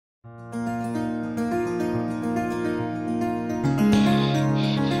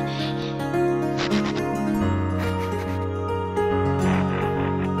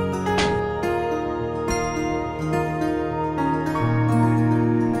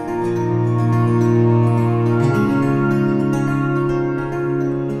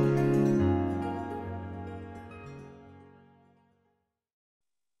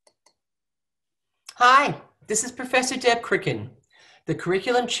This is Professor Deb Krikun, the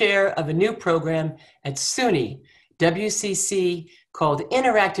Curriculum Chair of a new program at SUNY, WCC, called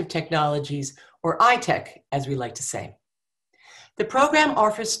Interactive Technologies, or ITECH, as we like to say. The program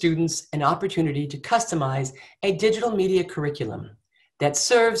offers students an opportunity to customize a digital media curriculum that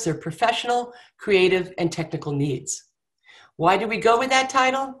serves their professional, creative, and technical needs. Why do we go with that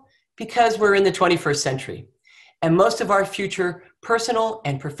title? Because we're in the 21st century, and most of our future personal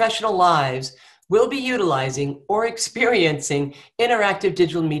and professional lives will be utilizing or experiencing interactive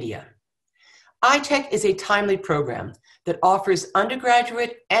digital media. ITECH is a timely program that offers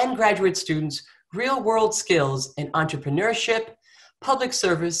undergraduate and graduate students real-world skills in entrepreneurship, public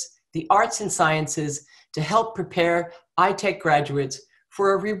service, the arts and sciences to help prepare ITECH graduates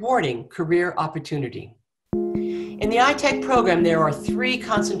for a rewarding career opportunity. In the ITECH program, there are 3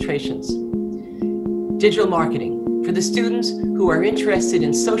 concentrations. Digital marketing, for the students who are interested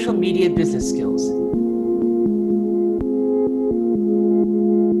in social media business skills.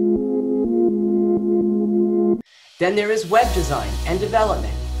 Then there is web design and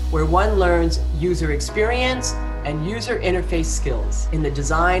development, where one learns user experience and user interface skills in the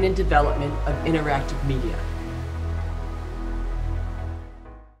design and development of interactive media.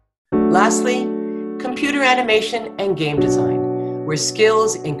 Lastly, computer animation and game design, where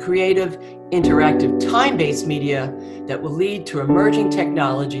skills in creative, interactive, time-based media that will lead to emerging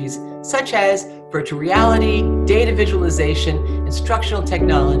technologies such as virtual reality, data visualization, instructional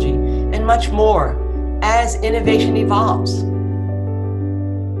technology, and much more as innovation evolves.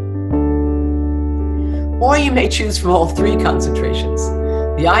 Or you may choose from all 3 concentrations.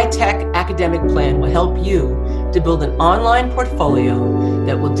 The ITECH academic plan will help you to build an online portfolio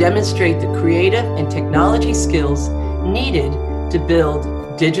that will demonstrate the creative and technology skills needed to build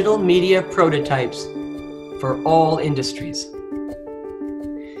digital media prototypes for all industries.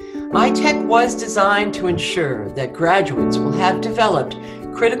 ITECH was designed to ensure that graduates will have developed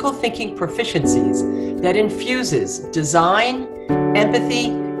critical thinking proficiencies that infuses design,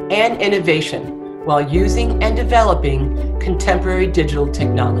 empathy, and innovation while using and developing contemporary digital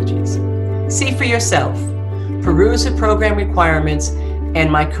technologies. See for yourself. Peruse the program requirements and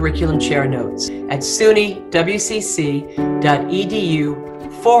my curriculum chair notes at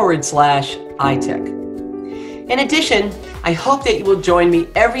sunywcc.edu/ITECH. In addition, I hope that you will join me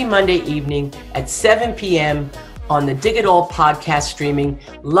every Monday evening at 7 p.m. on the Dig It All podcast streaming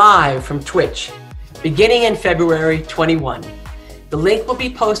live from Twitch, beginning in February 21. The link will be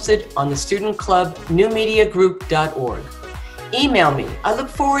posted on the Student Club newmediagroup.org. Email me. I look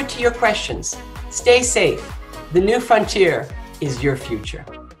forward to your questions. Stay safe. The new frontier is your future.